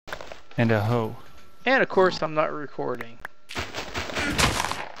And a hoe. And of course, I'm not recording.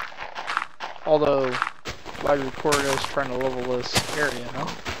 Although, I record us trying to level this area, huh?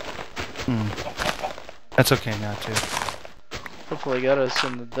 That's okay not to. Hopefully got us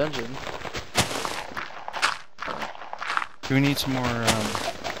in the dungeon. Do we need some more,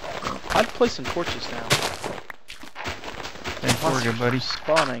 I'd place some torches now. and for you, buddy?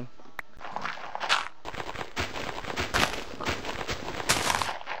 Spawning.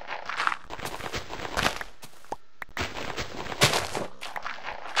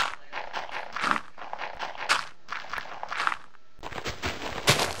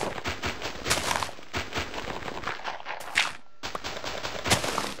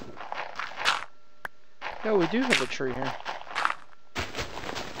 Yeah, we do have a tree here.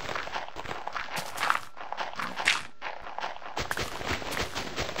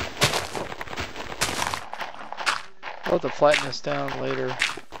 I'll have to flatten this down later.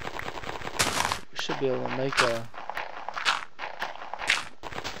 We should be able to make a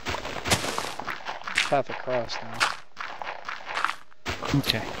path across now.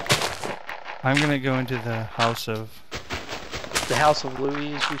 Okay. I'm gonna go into the house of... The House of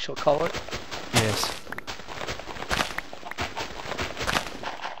Louise, we shall call it. Yes.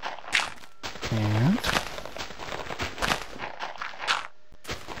 And...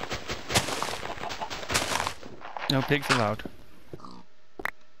 No pigs allowed.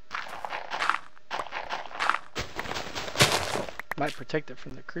 Might protect it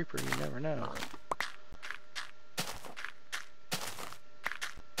from the creeper, you never know.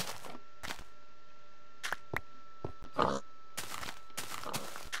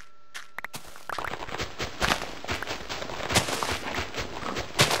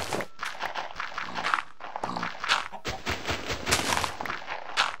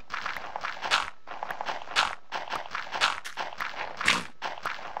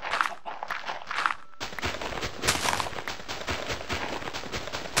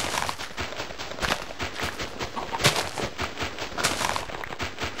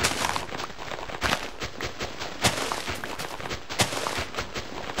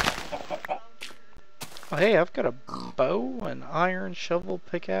 Oh, hey, I've got a bow, an iron shovel,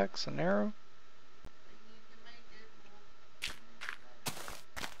 pickaxe, an arrow.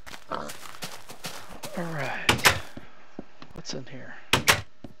 Alright. What's in here?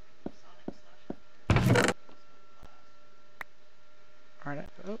 Alright.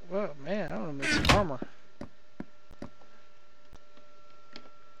 Oh, well, man, I want to make some armor.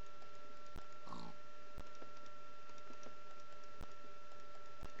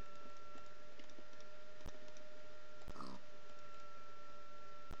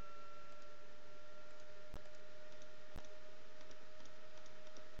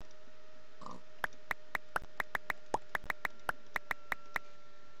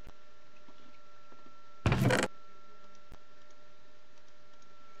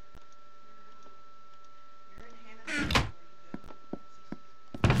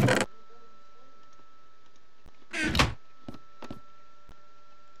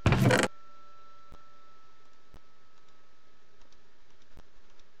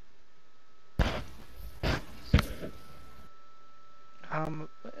 I'll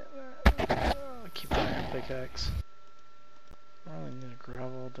keep the iron pickaxe. I only need a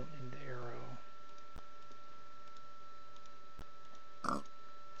gravel, don't need the arrow.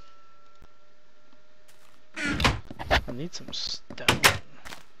 I need some stone.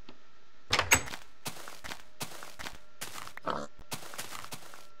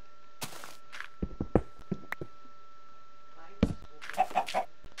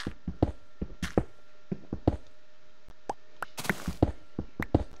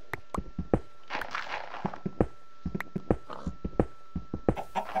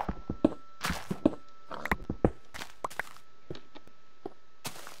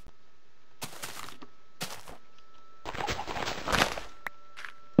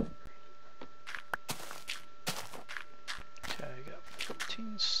 Okay, I got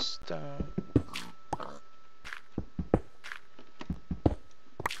 14 stone.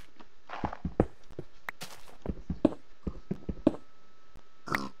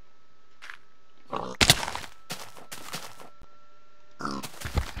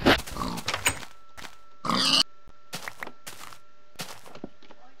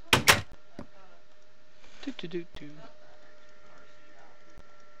 Do.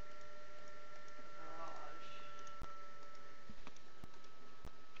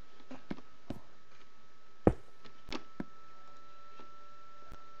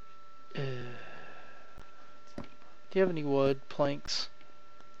 Do you have any wood, planks?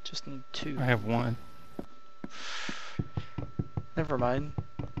 Just need 2. I have 1. Never mind.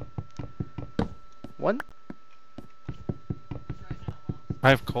 One? I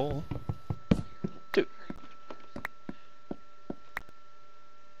have coal. Two.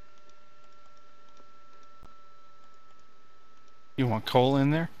 You want coal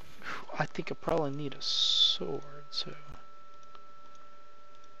in there? I think I probably need a sword, so...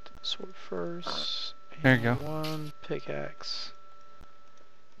 Sword first. There you go. One pickaxe.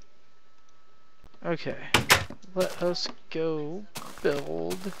 Okay. Let us go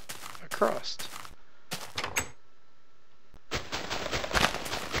build a crust.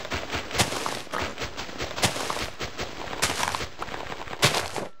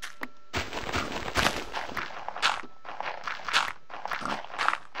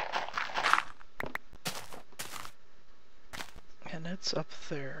 And it's up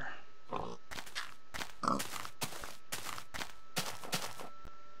there.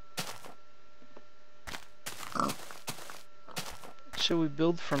 Should we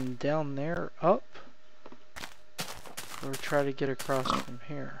build from down there up? Or try to get across from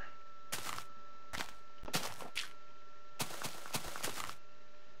here?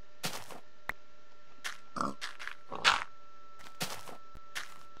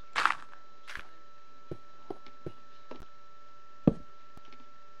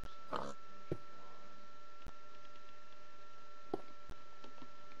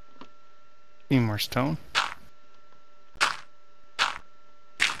 Need more stone.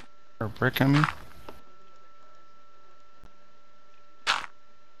 Or brick, I mean.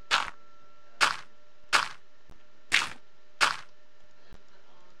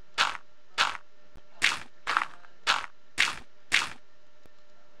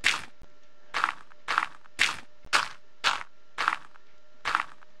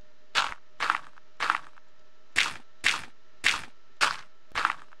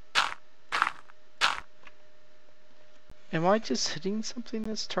 Am I just hitting something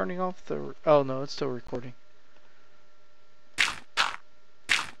that's turning off the... Oh no, it's still recording.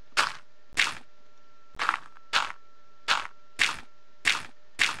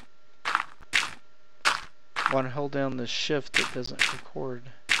 When I hold down the shift, it doesn't record.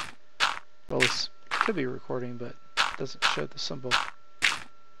 Well, it could be recording, but it doesn't show the symbol.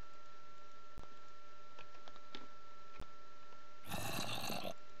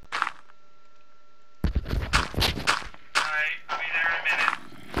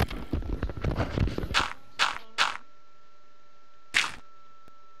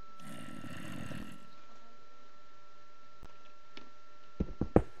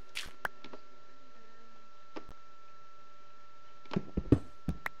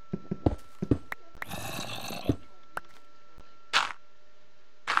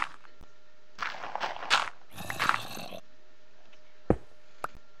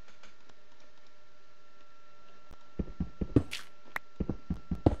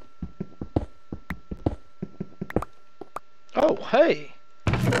 Oh, hey!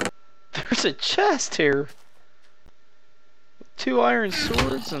 There's a chest here! 2 iron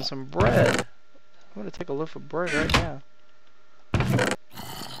swords and some bread. I'm gonna take a loaf of bread right now.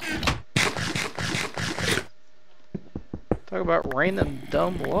 Talk about random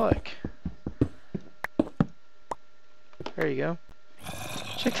dumb luck. There you go.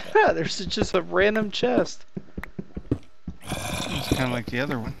 Check that out, there's just a random chest. It's kind of like the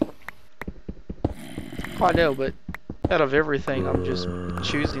other one. Oh, I know, but out of everything, I'm just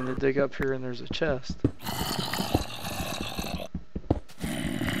choosing to dig up here and there's a chest.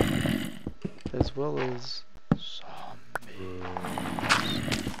 As well as zombies.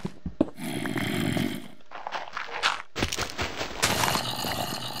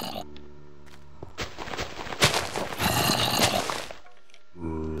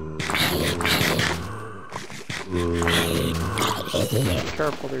 Be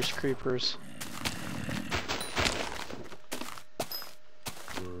careful, there's creepers.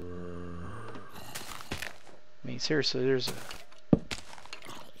 I mean, seriously, there's a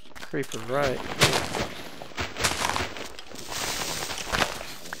creeper right here.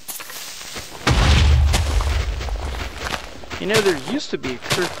 You know, there used to be a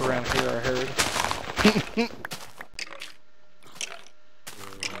creeper around here, I heard.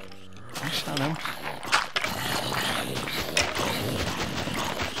 I shot him.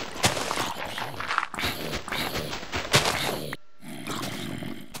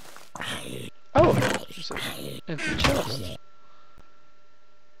 Oh, there's an empty chest.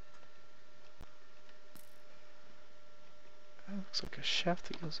 That looks like a shaft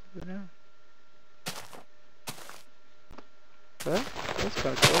that goes over there. That's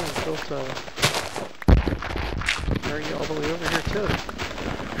kind of cool. It's built carry you all the way over here too.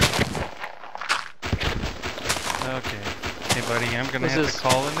 Okay. Hey buddy, I'm gonna have to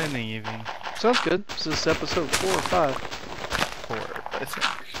call it in the evening. Sounds good. This is episode 4 or 5. 4, I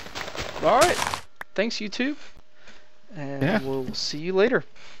think. Alright. Thanks, YouTube. And Yeah. we'll see you later.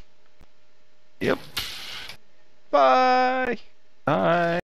 Yep. Bye.